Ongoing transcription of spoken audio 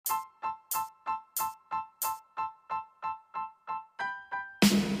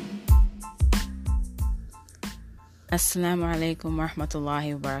Assalamu alaikum wa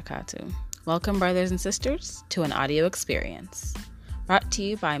rahmatullahi wa barakatuh. Welcome, brothers and sisters, to an audio experience brought to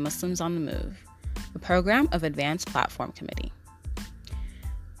you by Muslims on the Move, a program of Advanced Platform Committee.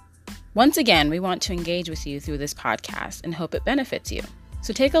 Once again, we want to engage with you through this podcast and hope it benefits you.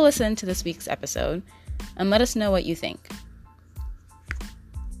 So take a listen to this week's episode and let us know what you think.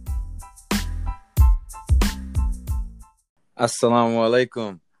 Assalamu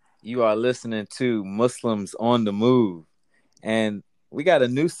alaikum. You are listening to Muslims on the Move. And we got a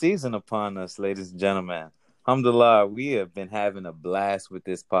new season upon us, ladies and gentlemen. Alhamdulillah, we have been having a blast with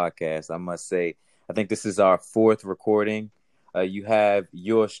this podcast, I must say. I think this is our fourth recording. You have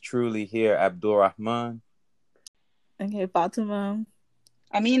yours truly here, Abdul Rahman. Okay, Fatima.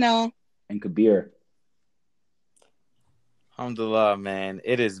 Amina. And Kabir. Alhamdulillah, man.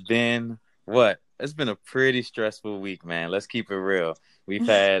 It has been what? It's been a pretty stressful week, man. Let's keep it real. We've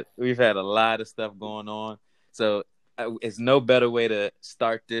had a lot of stuff going on. So it's no better way to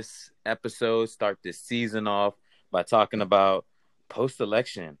start this season off by talking about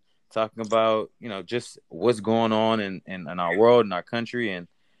post-election, talking about, just what's going on in our world and our country, and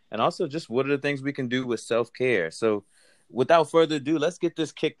also just what are the things we can do with self-care. So without further ado, let's get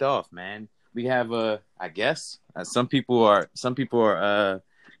this kicked off, man. We have I guess some people are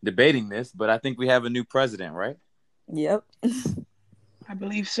debating this, but I think we have a new president, right? Yep. I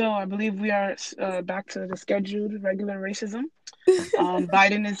believe so. I believe we are back to the scheduled regular racism.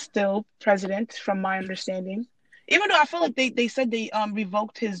 Biden is still president, from my understanding. Even though I feel like they said they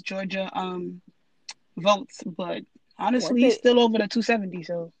revoked his Georgia votes, but honestly, he's still over the 270.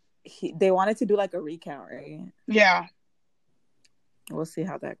 So they wanted to do like a recount, right? Yeah. We'll see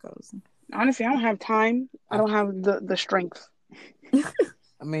how that goes. Honestly, I don't have time. I don't have the strength.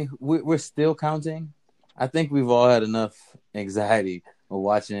 I mean, we're still counting. I think we've all had enough anxiety of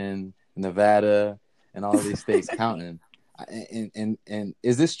watching Nevada and all these states counting. And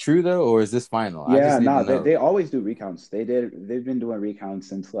is this true though, or is this final? Yeah, no, they always do recounts. They've been doing recounts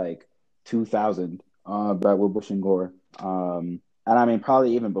since like 2000, but with Bush and Gore. And I mean,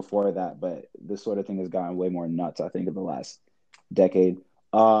 probably even before that, but this sort of thing has gotten way more nuts, I think, in the last decade.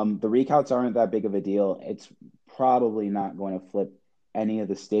 The recounts aren't that big of a deal. It's probably not going to flip any of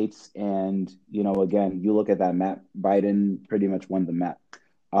the states. And, again, you look at that map, Biden pretty much won the map.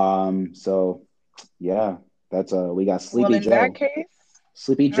 So, yeah, that's we got Sleepy Joe. In that case,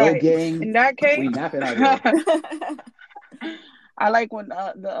 Sleepy Joe gang. In that case, we napping out here. I like when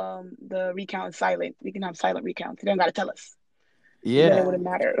the recount is silent. We can have silent recounts. You don't got to tell us. Yeah, then it wouldn't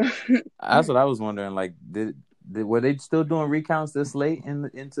matter. That's what I was wondering. Like, were they still doing recounts this late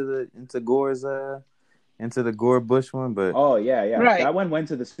into Gore's into the Gore Bush one? But yeah, right. That one went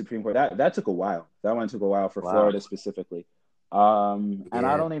to the Supreme Court. That took a while. That one took a while for Florida specifically. And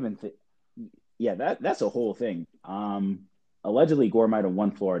I don't even think. Yeah, that's a whole thing. Allegedly, Gore might have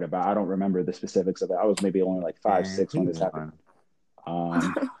won Florida, but I don't remember the specifics of it. I was maybe only like 5, 6 when this happened.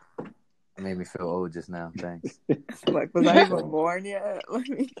 It made me feel old just now. Thanks. Like, was I even born yet?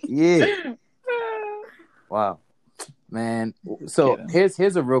 Yeah. Wow, man. So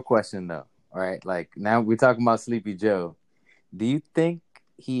here's a real question though. All right, like now we're talking about Sleepy Joe. Do you think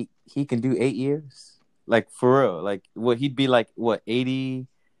he can do 8 years? Like for real? Like what he'd be like? What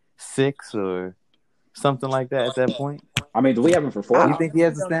 86 or something like that at that point? I mean, do we have him for 4? You think he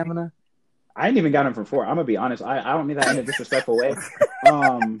has the stamina? I ain't even got him for 4. I'm gonna be honest. I don't mean that in a disrespectful way.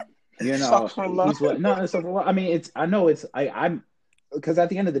 He's what? No, it's I mean, I'm because at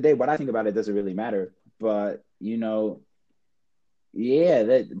the end of the day, what I think about it doesn't really matter. But the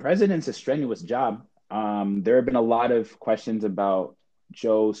president's a strenuous job. There have been a lot of questions about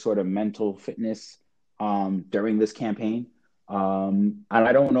Joe's sort of mental fitness during this campaign. And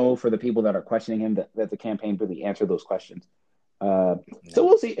I don't know for the people that are questioning him that the campaign really answered those questions. So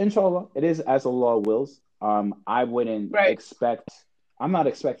we'll see. Inshallah, it is as Allah wills. I wouldn't expect. I'm not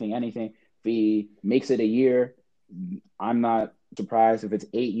expecting anything. If he makes it a year, I'm not surprised. If it's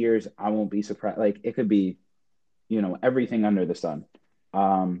 8 years, I won't be surprised. Like it could be, everything under the sun.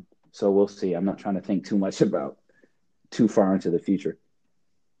 So we'll see. I'm not trying to think too much about too far into the future.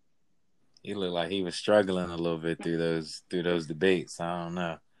 He looked like he was struggling a little bit through those debates. I don't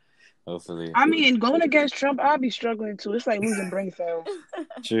know. Hopefully. I mean, going against Trump, I'll be struggling too. It's like losing brain cells.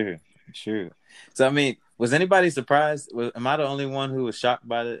 True. So I mean, was anybody surprised? Am I the only one who was shocked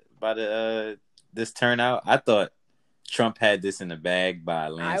by the this turnout? I thought Trump had this in the bag by a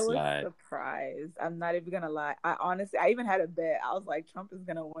landslide. I was surprised. I'm not even gonna lie. I even had a bet. I was like, Trump is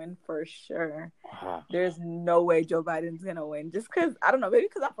gonna win for sure. There's no way Joe Biden's gonna win. Just because I don't know, maybe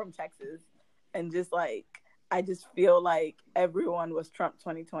because I'm from Texas, and just like I just feel like everyone was Trump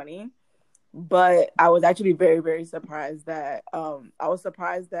 2020. But I was actually very, very surprised that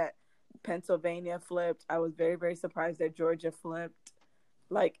Pennsylvania flipped. I was very, very surprised that Georgia flipped.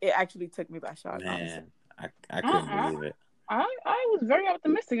 Like, it actually took me by shock. Man, Honestly. I couldn't believe it. I was very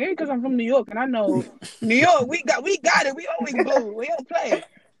optimistic, maybe because I'm from New York and I know New York, we got it. We always blue. We don't play.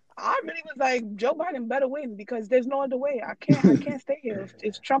 I really was like, Joe Biden better win because there's no other way. I can't stay here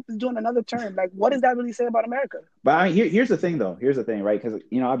if Trump is doing another term. Like, what does that really say about America? But I mean, here's the thing, though. Here's the thing, right? Because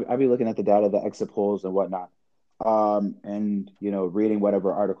I'll be looking at the data, the exit polls, and whatnot, and reading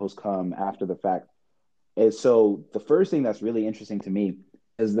whatever articles come after the fact. And so the first thing that's really interesting to me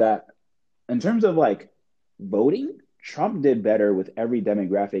is that in terms of like voting, Trump did better with every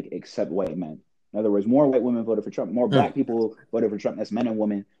demographic except white men. In other words, more white women voted for Trump, more black people voted for Trump. That's men and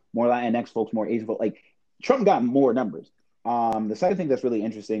women, more Latinx folks, more Asian folks. Like, Trump got more numbers. The second thing that's really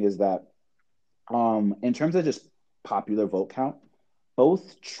interesting is that in terms of just popular vote count,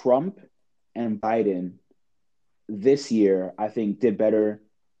 both Trump and Biden this year, I think, did better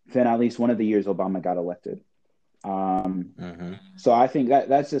than at least one of the years Obama got elected. So I think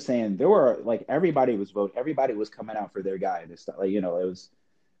that's just saying there were like everybody was coming out for their guy. This stuff, like, it was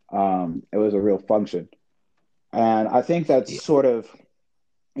a real function, and I think that's sort of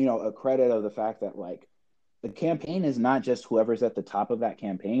a credit of the fact that like the campaign is not just whoever's at the top of that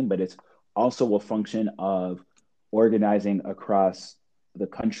campaign, but it's also a function of organizing across the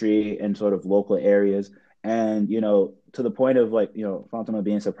country and sort of local areas. And, to the point of like, Fatima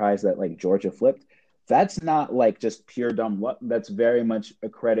being surprised that like Georgia flipped, that's not like just pure dumb luck. That's very much a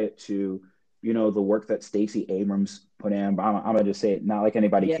credit to, the work that Stacey Abrams put in. I'm going to just say it, not like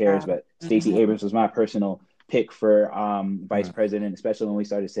anybody cares, but Stacey Abrams was my personal pick for vice president, especially when we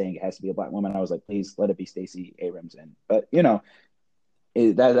started saying it has to be a black woman. I was like, please let it be Stacey Abrams. But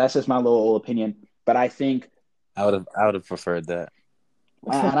that's just my little opinion. But I think I would have preferred that.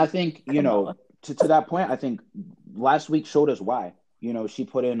 And I think, to that point, I think last week showed us why. She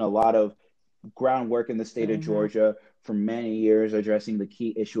put in a lot of groundwork in the state of Georgia for many years, addressing the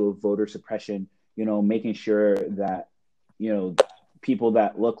key issue of voter suppression, making sure that, people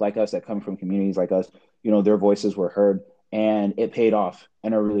that look like us, that come from communities like us, their voices were heard, and it paid off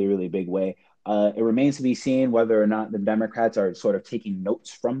in a really, really big way. It remains to be seen whether or not the Democrats are sort of taking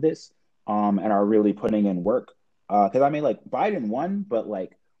notes from this and are really putting in work. Because I mean, like, Biden won, but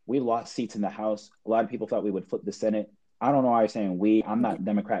like we lost seats in the House. A lot of people thought we would flip the Senate. I don't know why I'm saying we. I'm not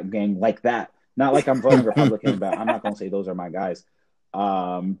Democrat gang like that. Not like I'm voting Republican, but I'm not going to say those are my guys.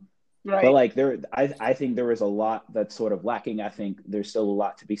 Right. But like I think there is a lot that's sort of lacking. I think there's still a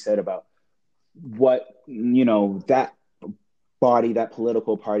lot to be said about what that body, that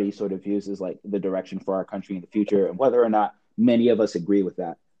political party, sort of views as like the direction for our country in the future, and whether or not many of us agree with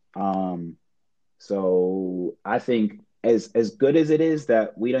that. So I think as good as it is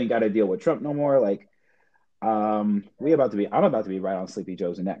that we don't got to deal with Trump no more, like I'm about to be right on Sleepy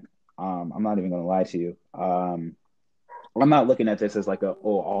Joe's neck. I'm not even going to lie to you. I'm not looking at this as like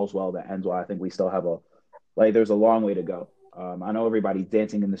all's well that ends well. I think we still have there's a long way to go. I know everybody's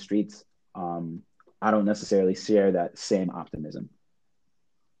dancing in the streets. I don't necessarily share that same optimism.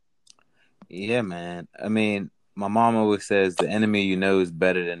 Yeah, man. I mean, my mom always says the enemy you know is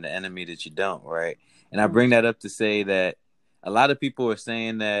better than the enemy that you don't, right? And I bring that up to say that a lot of people are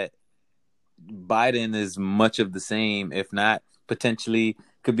saying that Biden is much of the same, if not potentially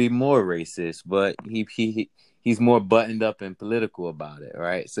could be more racist, but he's more buttoned up and political about it,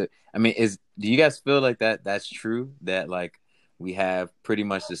 right? So, I mean, do you guys feel like that's true, that like we have pretty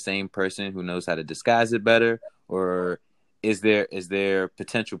much the same person who knows how to disguise it better, or is there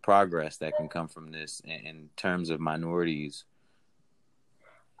potential progress that can come from this in terms of minorities?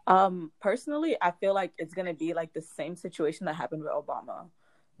 Personally, I feel like it's gonna be like the same situation that happened with Obama.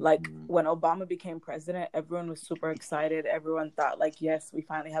 Like when Obama became president, everyone was super excited. Everyone thought like, yes, we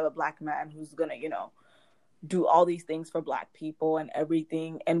finally have a black man who's gonna, do all these things for black people and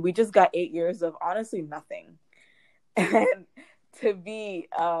everything. And we just got 8 years of honestly nothing. And to be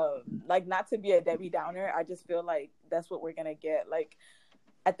not to be a Debbie Downer, I just feel like that's what we're gonna get. Like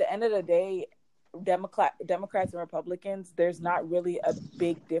at the end of the day, Democrats and Republicans, there's not really a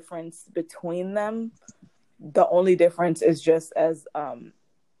big difference between them. The only difference is just as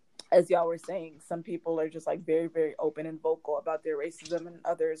y'all were saying, some people are just like very, very open and vocal about their racism, and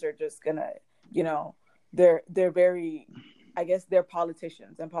others are just gonna, they're very, I guess they're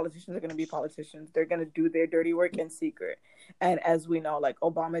politicians, and politicians are going to be politicians. They're going to do their dirty work in secret. And as we know, like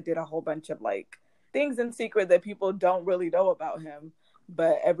Obama did a whole bunch of like things in secret that people don't really know about him.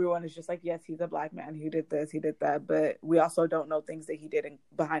 But everyone is just like, yes, he's a black man. He did this, he did that. But we also don't know things that he did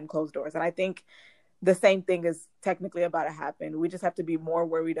behind closed doors. And I think the same thing is technically about to happen. We just have to be more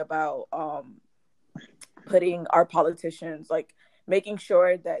worried about putting our politicians, like making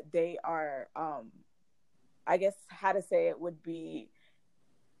sure that they are, I guess how to say it would be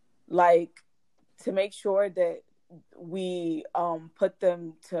like to make sure that we put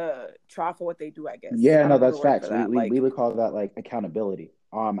them to trial for what they do, I guess. Yeah, I no, don't know that's the word for facts. that. We would call that like accountability.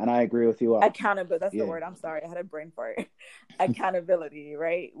 And I agree with you. Accountability, that's yeah. the word. I'm sorry, I had a brain fart. Accountability,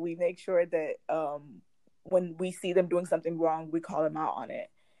 right? We make sure that when we see them doing something wrong, we call them out on it.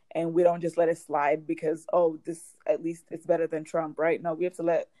 And we don't just let it slide because, oh, this at least it's better than Trump, right? No, we have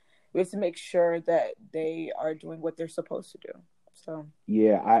to make sure that they are doing what they're supposed to do. So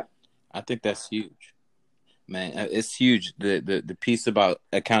yeah, I think that's huge, man. It's huge. The piece about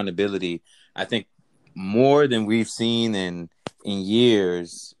accountability, I think more than we've seen in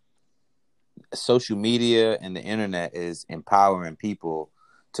years, social media and the internet is empowering people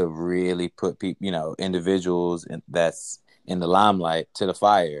to really put people, individuals that's in the limelight to the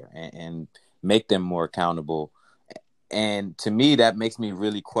fire and make them more accountable. And to me, that makes me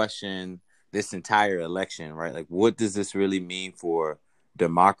really question this entire election, right? Like, what does this really mean for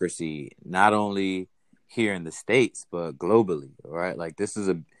democracy, not only here in the States, but globally, right? Like, this is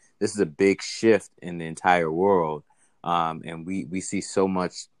a big shift in the entire world. And we see so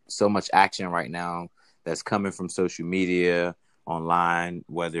much action right now that's coming from social media, online,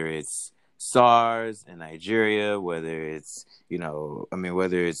 whether it's SARS in Nigeria, whether it's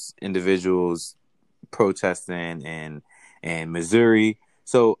whether it's individuals protesting in Missouri.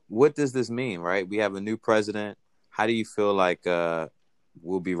 So what does this mean, right? We have a new president. How do you feel like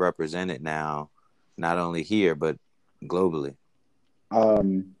we'll be represented now, not only here but globally?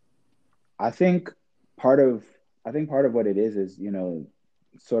 I think part of what it is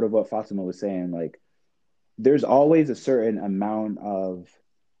sort of what Fatima was saying. Like, there's always a certain amount of,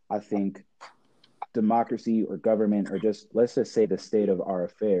 I think, democracy or government, or just let's just say the state of our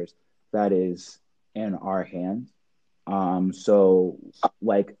affairs, that is in our hands. So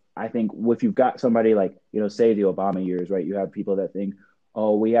like, I think if you've got somebody like, say the Obama years, right? You have people that think,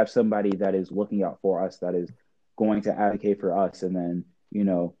 oh, we have somebody that is looking out for us, that is going to advocate for us. And then,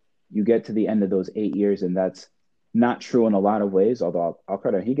 you get to the end of those 8 years and that's not true in a lot of ways, although I'll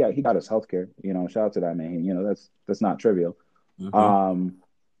credit, he got his healthcare, shout out to that man. That's not trivial. Mm-hmm.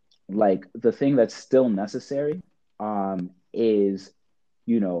 Like, the thing that's still necessary is,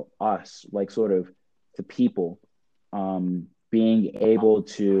 us, like, sort of the people, being able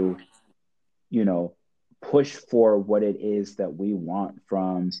to, push for what it is that we want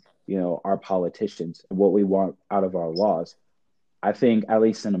from, our politicians and what we want out of our laws. I think, at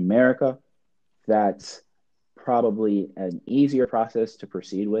least in America, that's probably an easier process to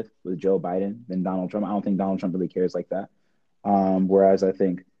proceed with Joe Biden than Donald Trump. I don't think Donald Trump really cares like that. Whereas I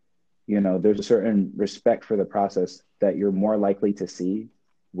think, there's a certain respect for the process that you're more likely to see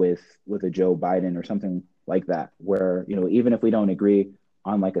with a Joe Biden or something like that, where, even if we don't agree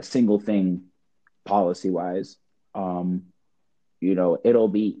on like a single thing policy wise, it'll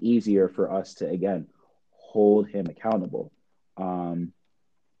be easier for us to, again, hold him accountable.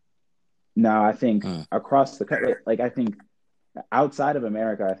 Now, I think across the country, like, I think outside of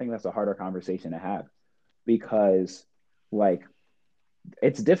America, I think that's a harder conversation to have because, like,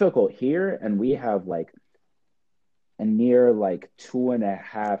 it's difficult here, and we have like a near like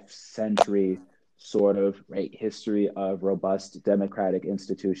 2.5 century sort of history of robust democratic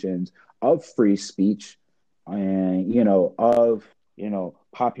institutions, of free speech, and of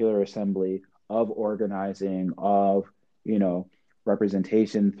popular assembly, of organizing, of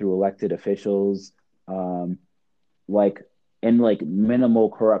representation through elected officials, like, and like minimal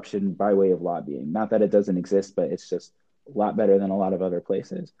corruption by way of lobbying. Not that it doesn't exist, but it's just a lot better than a lot of other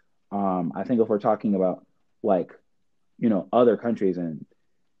places. I think if we're talking about like, other countries, and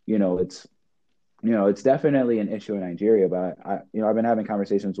it's definitely an issue in Nigeria, but I've been having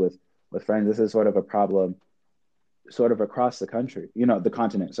conversations with friends. This is sort of a problem sort of across the country, the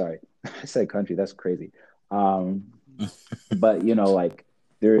continent, sorry. I said country, that's crazy. But like,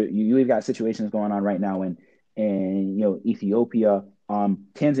 we've got situations going on right now in Ethiopia.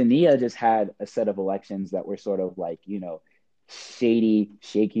 Tanzania just had a set of elections that were sort of like, shady,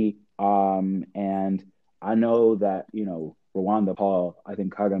 shaky. And I know that, Rwanda Paul, I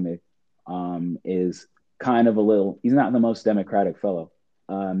think Kagame, is kind of he's not the most democratic fellow.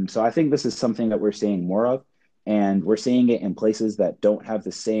 So I think this is something that we're seeing more of, and we're seeing it in places that don't have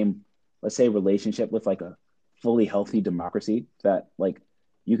the same, let's say, relationship with like a fully healthy democracy that, like,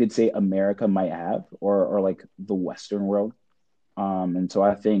 you could say America might have, or like the Western world. And so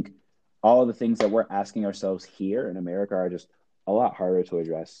I think all of the things that we're asking ourselves here in America are just a lot harder to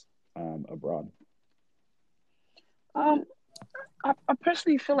address abroad. Um, I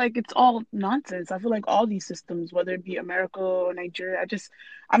personally feel like it's all nonsense. I feel like all these systems, whether it be America or Nigeria, it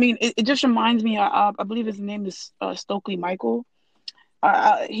just reminds me. I believe his name is Stokely Michael.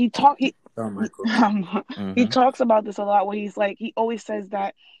 He talk he Oh, Michael. he Mm-hmm. talks about this a lot. Where he's like, he always says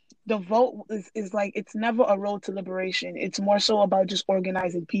that the vote is like, it's never a road to liberation. It's more so about just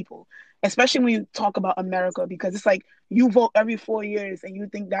organizing people, especially when you talk about America, because it's like you vote every 4 years and you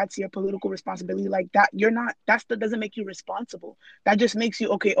think that's your political responsibility. Like that, you're not. That doesn't make you responsible. That just makes you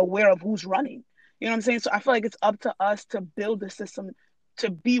okay aware of who's running. You know what I'm saying? So I feel like it's up to us to build the system to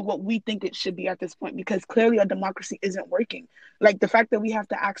be what we think it should be at this point, because clearly a democracy isn't working. Like the fact that we have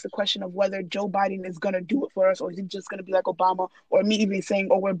to ask the question of whether Joe Biden is going to do it for us, or is he just going to be like Obama, or me even saying,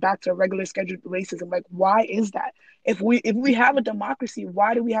 oh, we're back to regular scheduled racism. Like, why is that? If we have a democracy,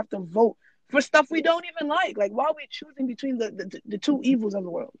 why do we have to vote for stuff we don't even like? Like, why are we choosing between the two evils of the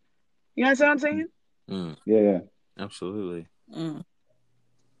world? You understand what I'm saying? Mm, Yeah. absolutely. Mm.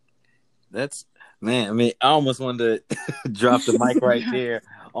 That's, man. I mean, I almost wanted to drop the mic right there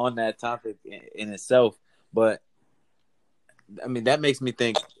on that topic in itself, but I mean, that makes me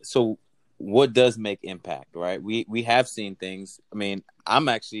think. So, what does make impact, right? We have seen things. I mean, I'm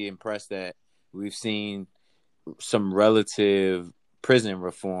actually impressed that we've seen some relative prison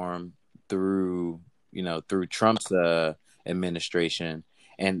reform through Trump's administration,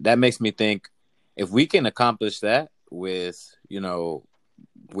 and that makes me think, if we can accomplish that with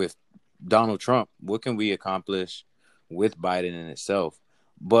Donald Trump, what can we accomplish with Biden in itself?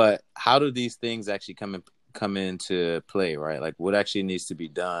 But how do these things actually come into play, right? Like, what actually needs to be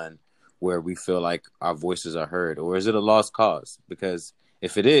done where we feel like our voices are heard, or is it a lost cause? Because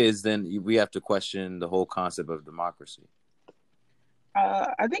if it is, then we have to question the whole concept of democracy.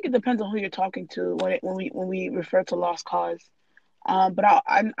 I think it depends on who you're talking to when we refer to lost cause. But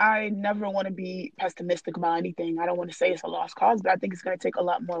I never want to be pessimistic about anything. I don't want to say it's a lost cause, but I think it's going to take a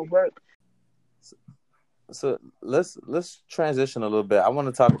lot more work. So let's transition a little bit. I want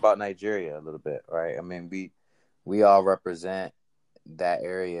to talk about Nigeria a little bit, right? I mean, we all represent that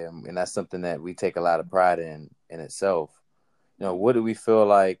area, and that's something that we take a lot of pride in itself. What do we feel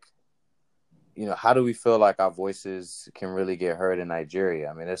like? How do we feel like our voices can really get heard in Nigeria?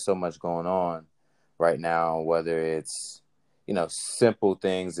 I mean, there's so much going on right now, whether it's, simple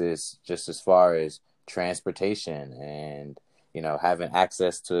things is just as far as transportation and, having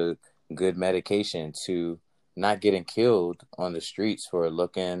access to good medication, to not getting killed on the streets for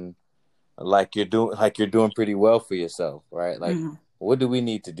looking like you're doing pretty well for yourself, right? Like, what do we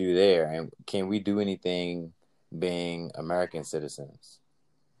need to do there? And can we do anything being American citizens?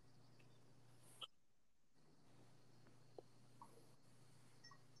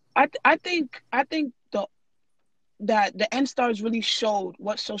 I think the NSTARS really showed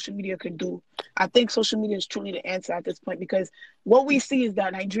what social media could do. I think social media is truly the answer at this point, because what we see is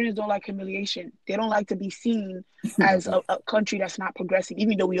that Nigerians don't like humiliation. They don't like to be seen as a country that's not progressing,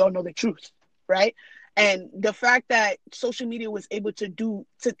 even though we all know the truth, right? And the fact that social media was able to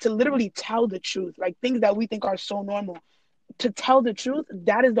literally tell the truth, like things that we think are so normal, to tell the truth,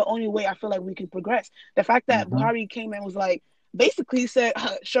 that is the only way I feel like we can progress. The fact that Buhari came and was like, basically said,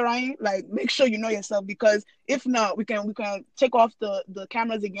 Shireen, like, make sure you know yourself, because if not, we can take off the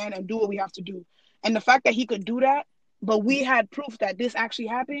cameras again and do what we have to do. And the fact that he could do that, but we had proof that this actually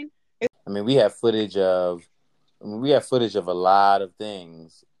happened. I mean, we have footage of a lot of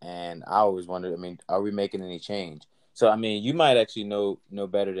things, and I always wondered, I mean, are we making any change? So, I mean, you might actually know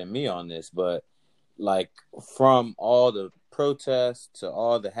better than me on this, but like, from all the protests to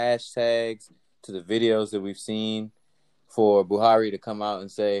all the hashtags to the videos that we've seen, for Buhari to come out and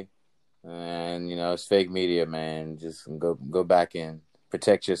say, and it's fake media, man, just go back and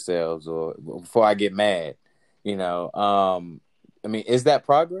protect yourselves, or before I get mad, I mean, is that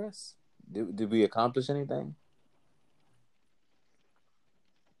progress? Did we accomplish anything?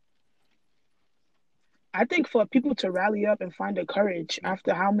 I think for people to rally up and find the courage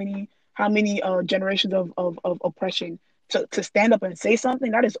after how many generations of oppression, to stand up and say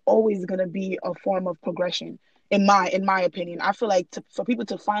something, that is always going to be a form of progression, in my opinion. I feel like for people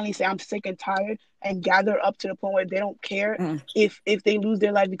to finally say, I'm sick and tired, and gather up to the point where they don't care if they lose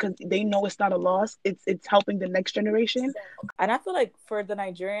their life, because they know it's not a loss. It's helping the next generation. And I feel like for the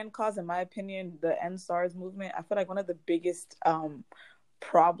Nigerian cause, in my opinion, the NSARS movement, I feel like one of the biggest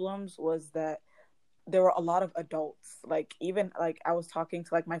problems was that there were a lot of adults, like, even like I was talking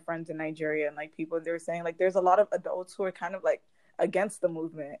to like my friends in Nigeria, and like people, they were saying like there's a lot of adults who are kind of like against the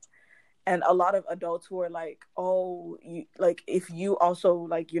movement, and a lot of adults who are like, oh, you, like, if you also,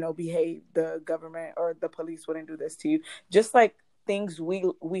 like, behave, the government or the police wouldn't do this to you. Just like things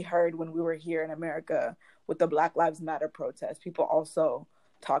we heard when we were here in America with the Black Lives Matter protests. People also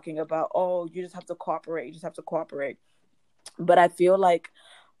talking about, oh, you just have to cooperate, you just have to cooperate. But I feel like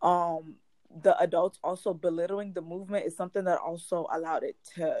the adults also belittling the movement is something that also allowed it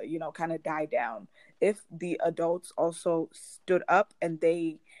to, you know, kind of die down. If the adults also stood up and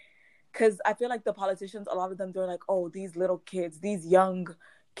they, because I feel like the politicians, a lot of them, they're like, oh, these little kids, these young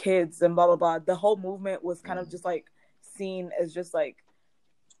kids, and blah, blah, blah. The whole movement was kind of just like seen as just like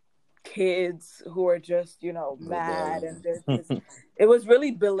kids who are just, you know, mad, and it was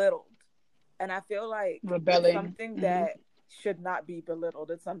really belittled. And I feel like it's something that should not be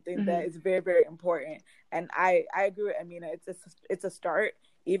belittled. It's something that is very, very important. And I agree with Amina. It's a start,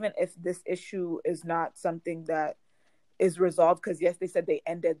 even if this issue is not something that is resolved, because yes, they said they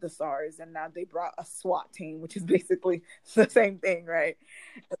ended the SARS and now they brought a SWAT team, which is basically the same thing, right?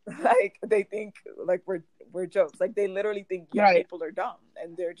 Like they think like we're jokes. Like they literally think young people are dumb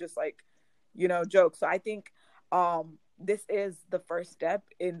and they're just like, you know, jokes. So I think this is the first step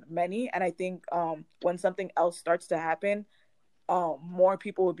in many, and I think when something else starts to happen, more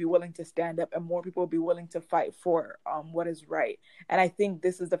people will be willing to stand up and more people will be willing to fight for what is right. And I think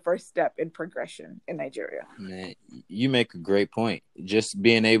this is the first step in progression in Nigeria. Man, you make a great point. Just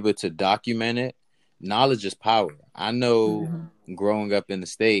being able to document it, knowledge is power. I know growing up in the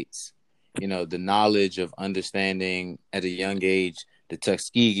States, you know, the knowledge of understanding at a young age, the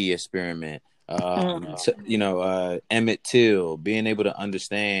Tuskegee experiment, Emmett Till, being able to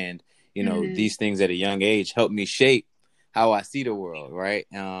understand, you know, these things at a young age helped me shape how I see the world, right?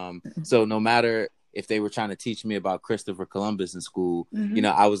 So no matter if they were trying to teach me about Christopher Columbus in school, you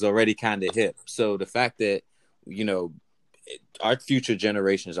know, I was already kind of hip. So the fact that, you know, our future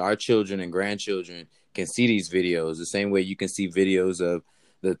generations, our children and grandchildren can see these videos the same way you can see videos of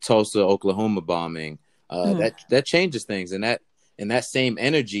the Tulsa, Oklahoma bombing, that changes things. And that same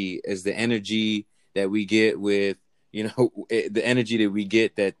energy is the energy that we get with, you know, the energy that we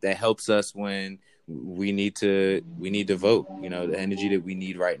get that helps us when we need to vote, you know, the energy that we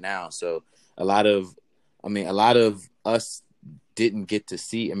need right now. So a lot of us didn't get to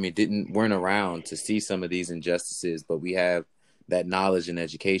see, weren't around to see some of these injustices, but we have that knowledge and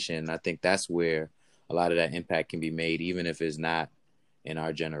education. And I think that's where a lot of that impact can be made, even if it's not in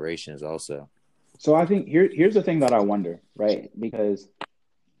our generations also. So I think here's the thing that I wonder, right? Because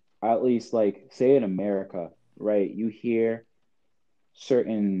at least like say in America, right, you hear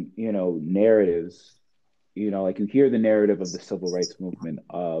certain, you know, narratives, you know, like you hear the narrative of the civil rights movement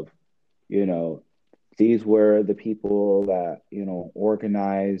of, you know, these were the people that, you know,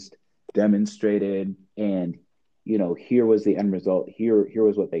 organized, demonstrated, and, you know, here was the end result. Here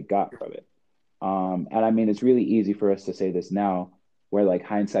was what they got from it. And I mean, it's really easy for us to say this now, where like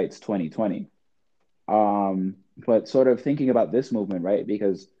hindsight's 2020. But sort of thinking about this movement, right?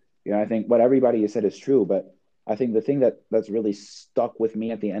 Because, you know, I think what everybody has said is true, but I think the thing that's really stuck with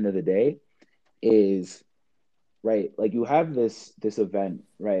me at the end of the day is, right, like you have this event,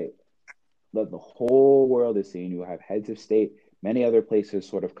 right, that the whole world is seeing. You have heads of state, many other places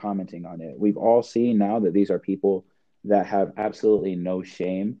sort of commenting on it. We've all seen now that these are people that have absolutely no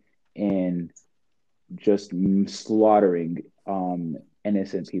shame in just slaughtering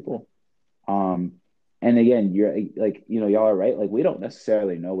innocent people. And again, you're like, you know, y'all are right. Like, we don't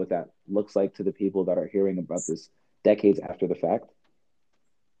necessarily know what that looks like to the people that are hearing about this decades after the fact.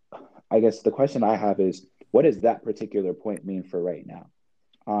 I guess the question I have is, what does that particular point mean for right now?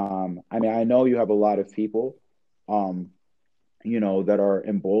 I mean, I know you have a lot of people, you know, that are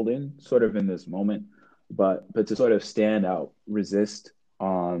emboldened sort of in this moment, but to sort of stand out, resist,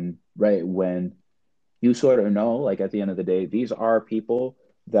 right, when you sort of know, like at the end of the day, these are people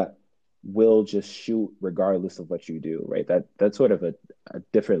that will just shoot regardless of what you do, right? That's sort of a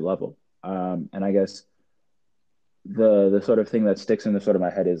different level. And I guess the sort of thing that sticks in the sort of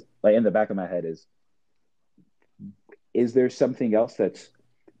my head is, like in the back of my head is there something else that's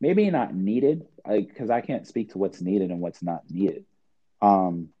maybe not needed? Because I can't speak to what's needed and what's not needed.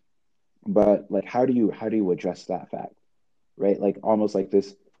 But like, how do you address that fact, right? Like almost like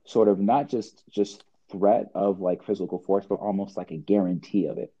this sort of not just threat of like physical force, but almost like a guarantee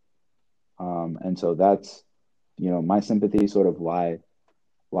of it. And so that's, you know, my sympathies sort of lie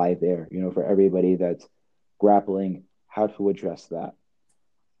there, you know, for everybody that's grappling how to address that.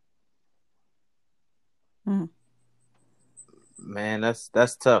 Man, that's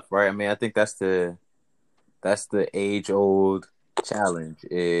tough, right? I mean, I think that's the age-old challenge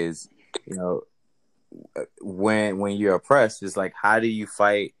is, you know, when you're oppressed, it's like, how do you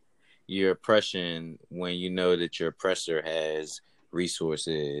fight your oppression when you know that your oppressor has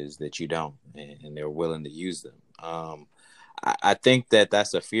resources that you don't, and they're willing to use them? I think that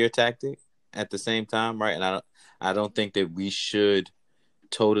that's a fear tactic at the same time, right? And I don't think that we should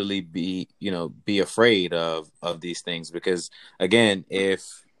totally be afraid of these things, because again,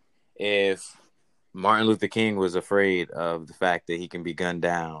 if Martin Luther King was afraid of the fact that he can be gunned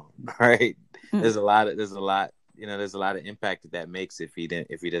down, right? There's a lot there's a lot of impact that makes if he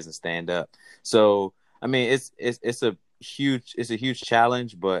doesn't stand up. So I mean, it's a huge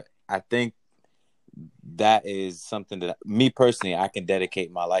challenge, but I think that is something that me personally I can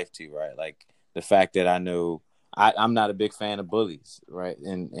dedicate my life to, right? Like the fact that I know I'm not a big fan of bullies, right?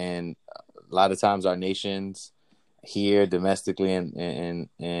 And a lot of times our nations here domestically and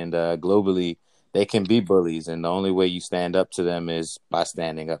globally, they can be bullies, and the only way you stand up to them is by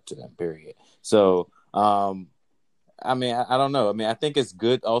standing up to them, period. So I mean, I don't know. I mean, I think it's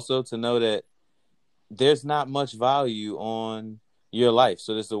good also to know that there's not much value on your life,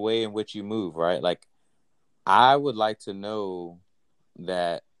 so there's a way in which you move, right? Like I would like to know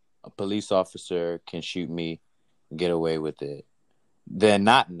that a police officer can shoot me, get away with it, then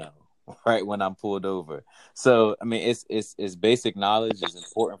not know, right, when I'm pulled over. So I mean, it's basic knowledge is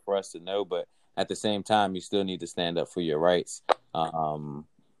important for us to know, but at the same time, you still need to stand up for your rights, and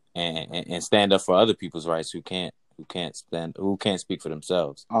stand up for other people's rights who can't speak for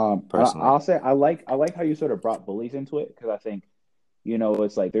themselves. Personally, I'll say I like how you sort of brought bullies into it, because I think,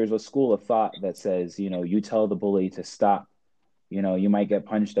 it's like there's a school of thought that says, you tell the bully to stop, you might get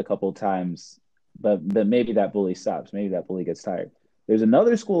punched a couple times, but maybe that bully stops, maybe that bully gets tired. There's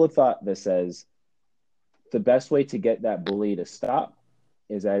another school of thought that says the best way to get that bully to stop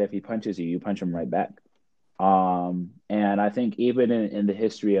is that if he punches you, you punch him right back. And I think even in the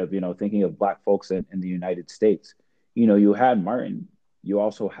history of, thinking of Black folks in the United States, you had Martin, you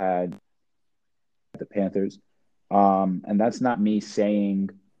also had the Panthers. And that's not me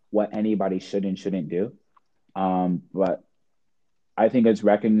saying what anybody should and shouldn't do. But I think it's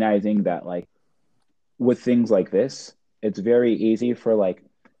recognizing that, like, with things like this, it's very easy for, like,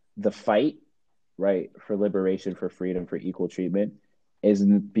 the fight, right, for liberation, for freedom, for equal treatment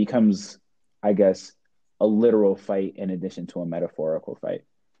becomes, I guess, a literal fight in addition to a metaphorical fight.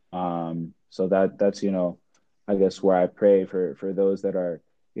 So that's, I guess, where I pray for those that are,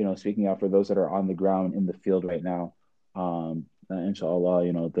 speaking out, for those that are on the ground in the field right now. That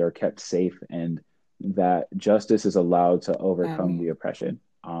inshallah, they're kept safe, and that justice is allowed to overcome the oppression.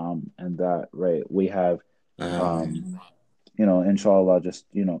 And that, right, we have, inshallah, just,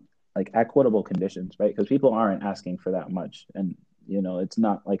 like equitable conditions, right? Because people aren't asking for that much. And, it's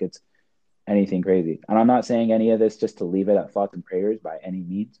not like it's anything crazy. And I'm not saying any of this just to leave it at thoughts and prayers by any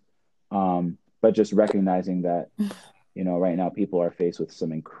means. But just recognizing that, right now people are faced with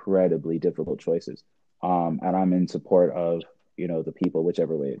some incredibly difficult choices. And I'm in support of, the people,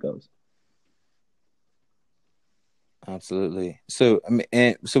 whichever way it goes. absolutely. So I mean,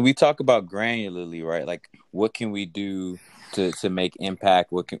 and so we talk about granularly, right? Like, what can we do to make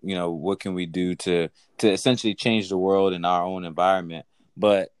impact? What can we do to essentially change the world in our own environment?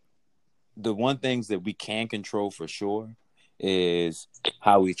 But the one things that we can control for sure is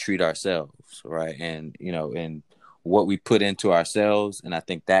how we treat ourselves, right? And what we put into ourselves. And I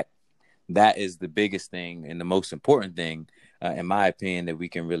think that is the biggest thing and the most important thing, in my opinion, that we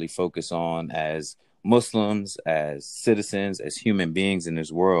can really focus on as Muslims, as citizens, as human beings in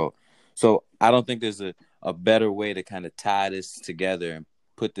this world. So I don't think there's a better way to kind of tie this together and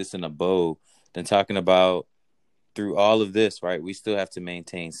put this in a bow than talking about, through all of this, right? We still have to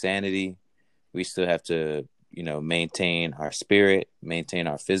maintain sanity. We still have to, maintain our spirit, maintain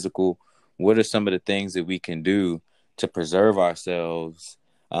our physical. What are some of the things that we can do to preserve ourselves,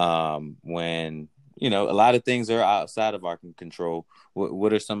 when, a lot of things are outside of our control?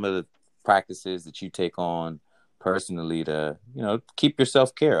 What are some of the practices that you take on personally to, keep your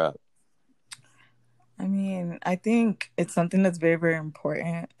self-care up? I mean, I think it's something that's very, very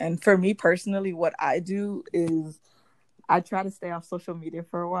important. And for me personally, what I do is I try to stay off social media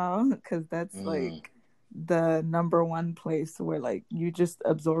for a while, because that's like the number one place where, like, you just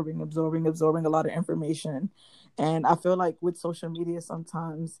absorbing a lot of information. And I feel like with social media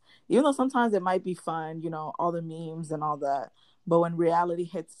sometimes, even though sometimes it might be fun, all the memes and all that, but when reality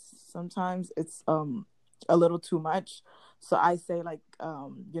hits, sometimes it's a little too much. So I say, like,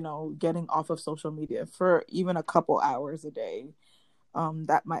 getting off of social media for even a couple hours a day,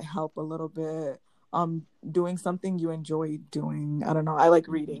 that might help a little bit. Doing something you enjoy doing. I don't know. I like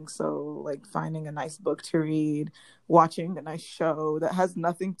reading, so, like, finding a nice book to read, watching a nice show that has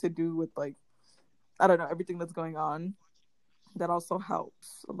nothing to do with, like, I don't know, everything that's going on. That also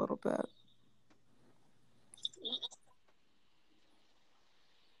helps a little bit.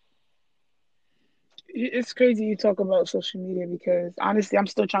 It's crazy you talk about social media because honestly, I'm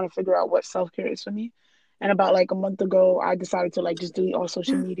still trying to figure out what self care is for me. And about like a month ago, I decided to like just delete all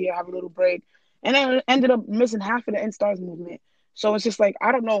social media, have a little break, and then I ended up missing half of the End Stars movement. So it's just like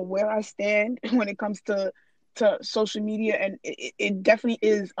I don't know where I stand when it comes to social media, and it definitely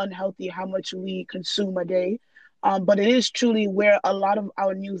is unhealthy how much we consume a day. But it is truly where a lot of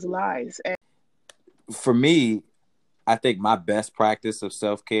our news lies. And For me, I think my best practice of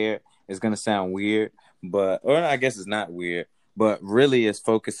self care is gonna sound weird, but or I guess it's not weird, but really is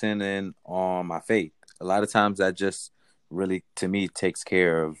focusing in on my faith. A lot of times that just really to me takes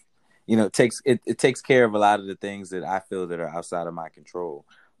care of it takes care of a lot of the things that I feel that are outside of my control.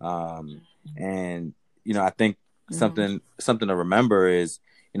 And I think something to remember is,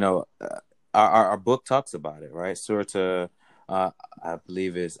 our book talks about it, right? Surah, I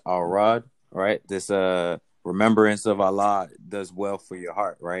believe is Al Rad, right? This remembrance of Allah does well for your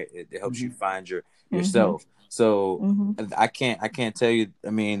heart, right? It helps you find yourself. So I can't tell you.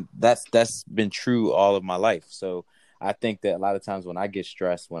 I mean, that's been true all of my life. So I think that a lot of times when I get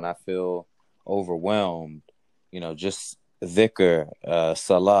stressed, when I feel overwhelmed, just dhikr,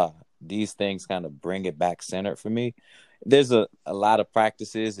 salah, these things kind of bring it back centered for me. There's a lot of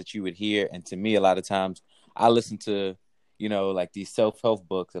practices that you would hear, and to me, a lot of times I listen to like these self-help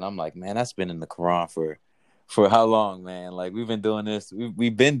books, and I'm like, man, that's been in the Quran for how long, man? Like we've been doing this,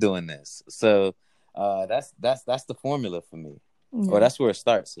 we've been doing this. So that's the formula for me, or that's where it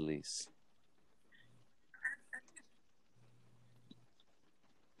starts at least.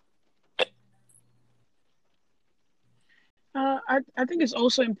 I think it's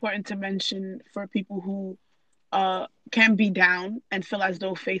also important to mention for people who can be down and feel as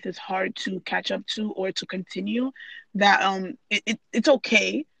though faith is hard to catch up to or to continue, that it's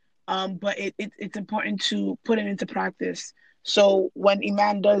okay, but it's important to put it into practice. So when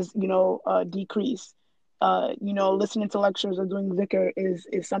iman does decrease, listening to lectures or doing zikr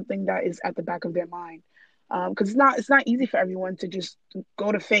is something that is at the back of their mind. Because it's not easy for everyone to just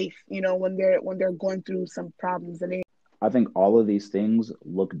go to faith, when they're going through some problems, and I think all of these things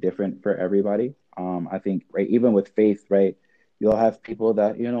look different for everybody. I think, right, even with faith, right, you'll have people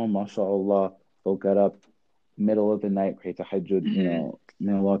that, mashallah, they'll get up middle of the night, pray tahajjud,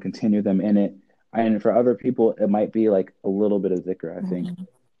 may Allah continue them in it. And for other people, it might be like a little bit of zikr. I think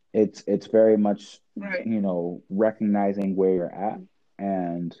it's very much, right. recognizing where you're at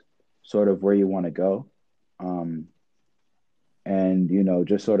and sort of where you want to go. Um, and,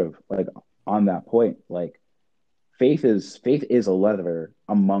 just sort of like on that point, like faith is a lever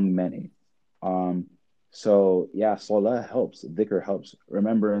among many. Um, so yeah, salah helps, dhikr helps,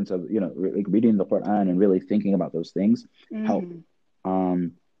 remembrance of like reading the Quran and really thinking about those things help.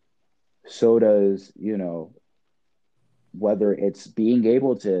 Um, so does whether it's being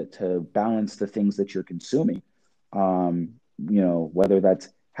able to balance the things that you're consuming, whether that's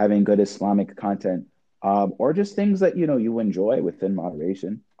having good Islamic content, or just things that you enjoy within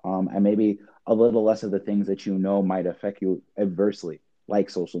moderation, and maybe a little less of the things that might affect you adversely, like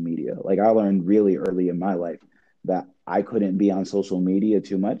social media. Like I learned really early in my life that I couldn't be on social media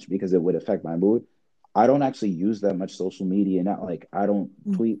too much because it would affect my mood. I don't actually use that much social media, not like I don't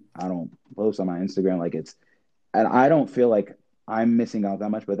tweet, I don't post on my Instagram, like it's and I don't feel like I'm missing out that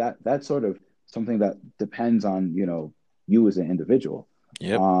much, but that's sort of something that depends on, you as an individual.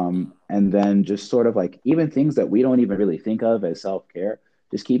 Yep. And then just sort of like even things that we don't even really think of as self-care,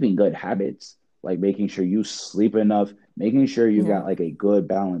 just keeping good habits, like making sure you sleep enough, making sure you got like a good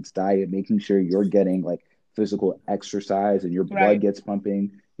balanced diet, making sure you're getting like physical exercise and your blood gets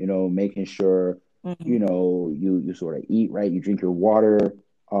pumping, making sure, you sort of eat right, you drink your water,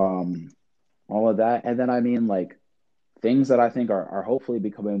 all of that. And then I mean like things that I think are hopefully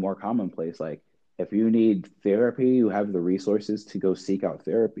becoming more commonplace. Like if you need therapy, you have the resources to go seek out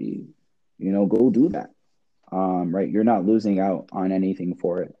therapy, go do that. Right. You're not losing out on anything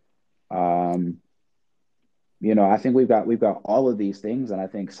for it. Um, I think we've got all of these things, and I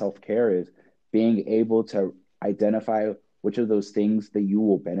think self-care is being able to identify which of those things that you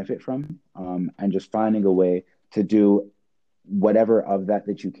will benefit from, and just finding a way to do whatever of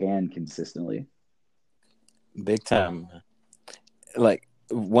that you can consistently. Big time. Like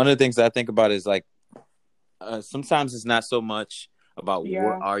one of the things I think about is like sometimes it's not so much about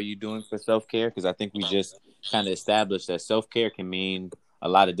what are you doing for self-care, because I think we just kind of established that self-care can mean a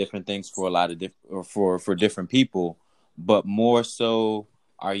lot of different things for a lot of different for different people, but more so,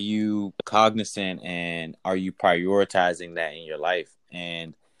 are you cognizant and are you prioritizing that in your life?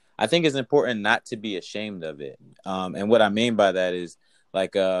 And I think it's important not to be ashamed of it. And what I mean by that is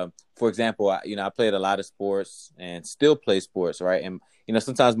like, for example, I played a lot of sports and still play sports, right? And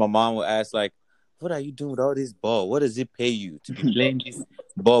sometimes my mom will ask like, what are you doing with all this ball? What does it pay you to be playing this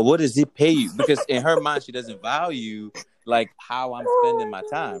ball? What does it pay you? Because in her mind, she doesn't value like how I'm spending my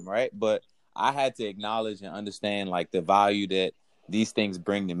time, right? But I had to acknowledge and understand like the value that these things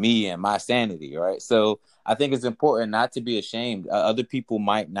bring to me and my sanity, right? So I think it's important not to be ashamed. Other people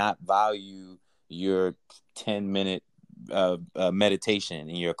might not value your 10-minute meditation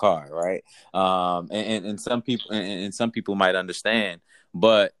in your car, right? And some people might understand,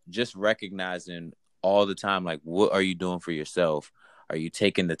 but just recognizing all the time, like, what are you doing for yourself? Are you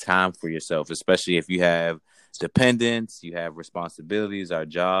taking the time for yourself, especially if you have dependents, you have responsibilities, our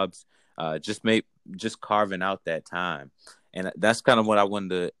jobs, just carving out that time. And that's kind of what I wanted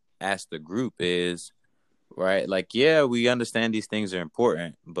to ask the group is, right? Like, yeah, we understand these things are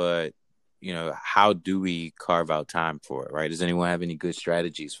important, but how do we carve out time for it, right? Does anyone have any good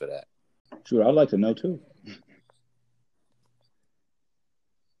strategies for that? Sure, I'd like to know too.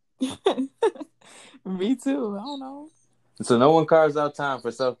 Me too. I don't know. So no one carves out time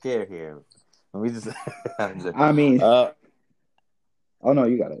for self-care here. We just, I mean, oh no,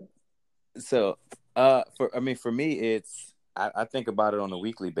 you got it. So, for me, it's I think about it on a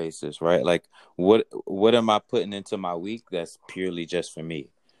weekly basis, right? Like, what am I putting into my week that's purely just for me,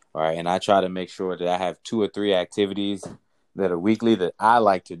 right? And I try to make sure that I have 2 or 3 activities that are weekly that I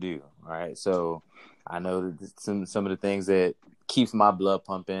like to do, right? So, I know that some of the things that keeps my blood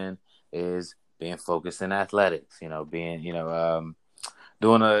pumping is being focused in athletics, being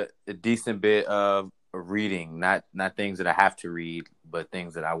doing a decent bit of reading, not things that I have to read, but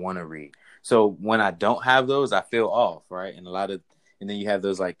things that I want to read. So when I don't have those, I feel off, right? And then you have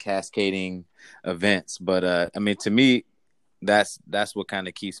those like cascading events. But to me, that's what kind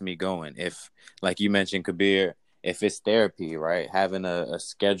of keeps me going. If, like you mentioned, Kabir, if it's therapy, right? Having a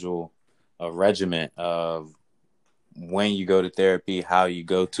schedule, a regiment of when you go to therapy, how you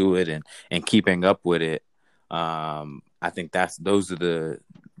go to it, and keeping up with it. I think those are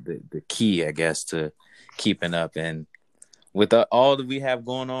the key, I guess, to keeping up. And with all that we have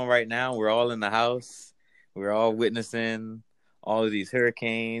going on right now, we're all in the house. We're all witnessing all of these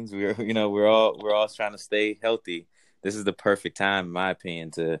hurricanes. We're all trying to stay healthy. This is the perfect time, in my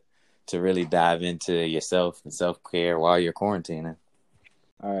opinion, to really dive into yourself and self-care while you're quarantining.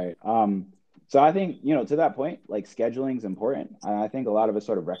 All right. So I think, to that point, like scheduling is important. And I think a lot of us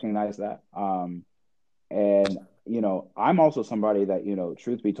sort of recognize that. And, I'm also somebody that,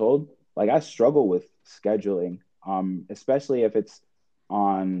 truth be told, like I struggle with scheduling, especially if it's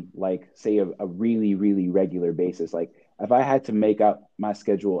on like, say, a really, really regular basis. Like if I had to make up my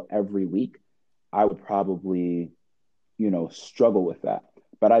schedule every week, I would probably, struggle with that.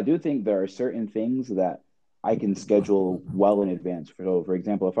 But I do think there are certain things that I can schedule well in advance. So, for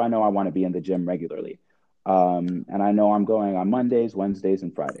example, if I know I want to be in the gym regularly, and I know I'm going on Mondays, Wednesdays,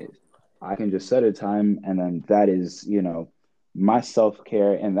 and Fridays, I can just set a time, and then that is, my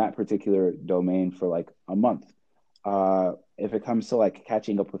self-care in that particular domain for like a month. If it comes to like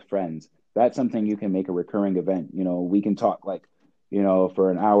catching up with friends, that's something you can make a recurring event. We can talk like, for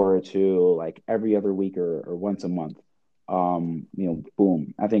an hour or two, like every other week or once a month.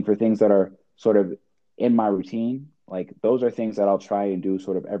 Boom. I think for things that are sort of in my routine, like those are things that I'll try and do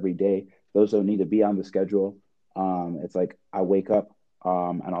sort of every day. Those don't need to be on the schedule. It's like I wake up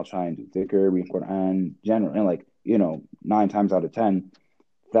and I'll try and do dhikr, read Quran, generally, and like 9 times out of 10,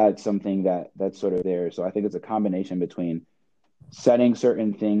 that's something that's sort of there. So I think it's a combination between setting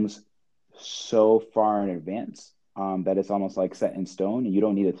certain things so far in advance that it's almost like set in stone and you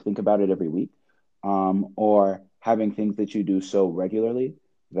don't need to think about it every week, or having things that you do so regularly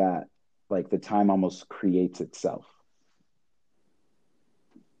that like the time almost creates itself.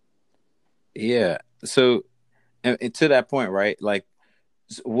 Yeah. So, and to that point, right? Like,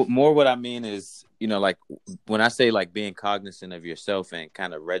 more what I mean is, like when I say like being cognizant of yourself and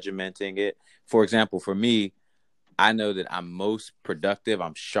kind of regimenting it. For example, for me, I know that I'm most productive,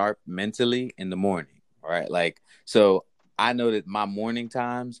 I'm sharp mentally in the morning, right? Like, so I know that my morning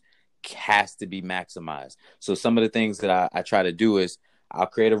times has to be maximized. So some of the things that I try to do is I'll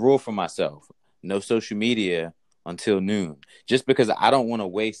create a rule for myself. No social media until noon, just because I don't want to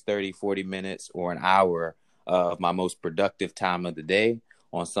waste 30, 40 minutes or an hour of my most productive time of the day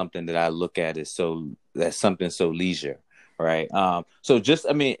on something that I look at as that's something so leisure. Right. So just,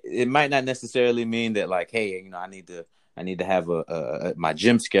 it might not necessarily mean that like, hey, I need to have my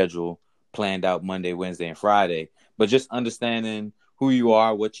gym schedule planned out Monday, Wednesday, and Friday, but just understanding who you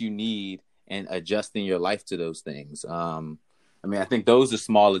are, what you need, and adjusting your life to those things. I think those are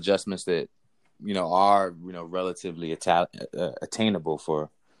small adjustments that, are, relatively attainable for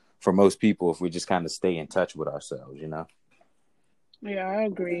most people if we just kind of stay in touch with ourselves, Yeah, I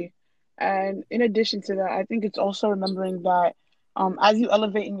agree. And in addition to that, I think it's also remembering that as you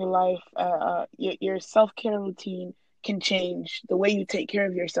elevate in your life, your self-care routine can change. The way you take care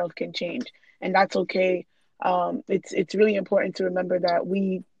of yourself can change, and that's okay. It's really important to remember that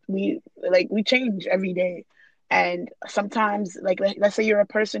we change every day, and sometimes like let's say you're a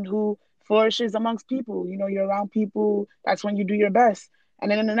person who flourishes amongst people. You know, you're around people. That's when you do your best. And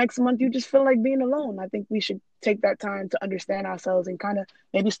then in the next month, you just feel like being alone. I think we should take that time to understand ourselves and kind of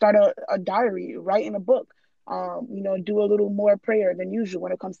maybe start a diary, write in a book, do a little more prayer than usual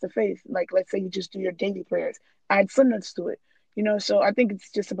when it comes to faith. Like, let's say you just do your daily prayers, add sunnahs to it, so I think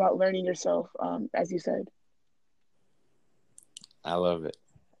it's just about learning yourself, as you said. I love it.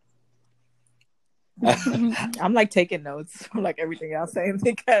 I'm like taking notes from like everything y'all saying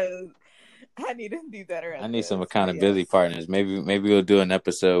because I need to be better at I need this, some accountability partners. Maybe we'll do an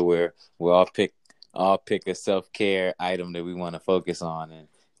episode where we'll all pick a self-care item that we want to focus on and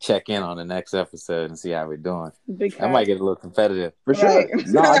check in on the next episode and see how we're doing. I might get a little competitive. For sure. Right.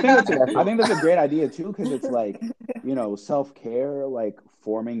 No, I think that's a great idea too, because it's like, self-care, like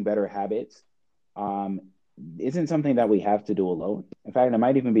forming better habits, isn't something that we have to do alone. In fact, it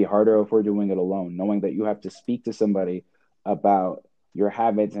might even be harder if we're doing it alone, knowing that you have to speak to somebody about your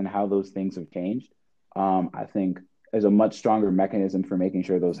habits and how those things have changed. I think is a much stronger mechanism for making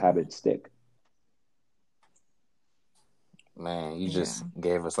sure those habits stick. Man, you just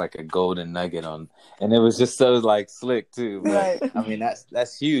gave us like a golden nugget and it was just so like slick too. But, Right. I mean,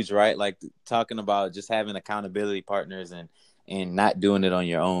 that's huge, right? Like talking about just having accountability partners and not doing it on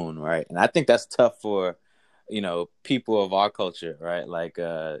your own, right? And I think that's tough for, people of our culture, right? Like,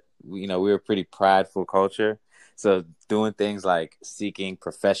 we're a pretty prideful culture. So doing things like seeking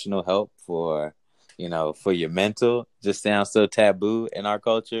professional help for your mental just sounds so taboo in our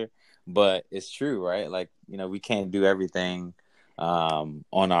culture. But it's true, right? Like, we can't do everything on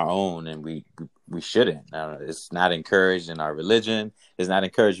our own, and we shouldn't. It's not encouraged in our religion. It's not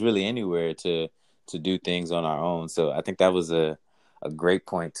encouraged really anywhere to do things on our own. So I think that was a great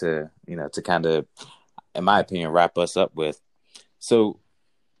point to kind of, in my opinion, wrap us up with. So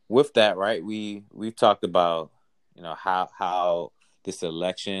with that, right, we've talked about, how this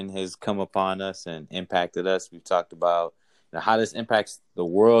election has come upon us and impacted us. We've talked about how this impacts the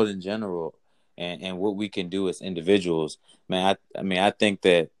world in general and what we can do as individuals. Man, I think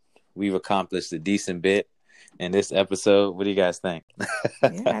that we've accomplished a decent bit in this episode. What do you guys think?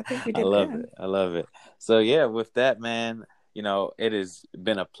 Yeah, I think we did. I love it. So yeah, with that, man, it has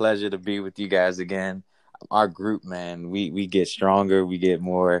been a pleasure to be with you guys again. Our group, man, we get stronger. We get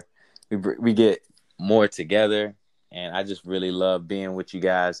more. We get more together. And I just really love being with you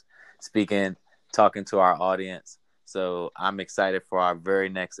guys, speaking, talking to our audience. So I'm excited for our very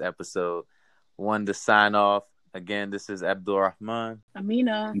next episode. One to sign off. Again, this is Abdul Rahman.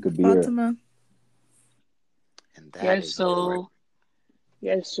 Amina. Fatima. And Yes, so.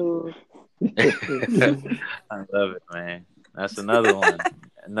 I love it, man. That's another one.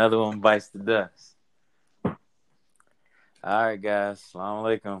 Another one bites the dust. All right, guys.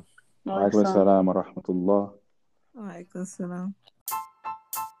 Assalamu alaikum. Wa alaikum assalam wa rahmatullah. Alaikum assalam.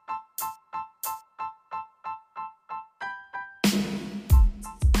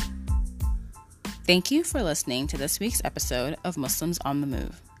 Thank you for listening to this week's episode of Muslims on the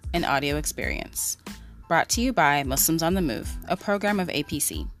Move, an audio experience. Brought to you by Muslims on the Move, a program of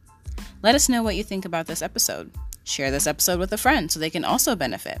APC. Let us know what you think about this episode. Share this episode with a friend so they can also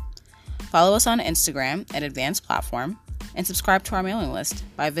benefit. Follow us on Instagram at Advanced Platform and subscribe to our mailing list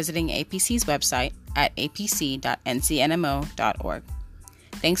by visiting APC's website at apc.ncnmo.org.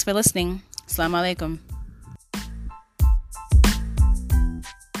 Thanks for listening. Assalamu alaikum.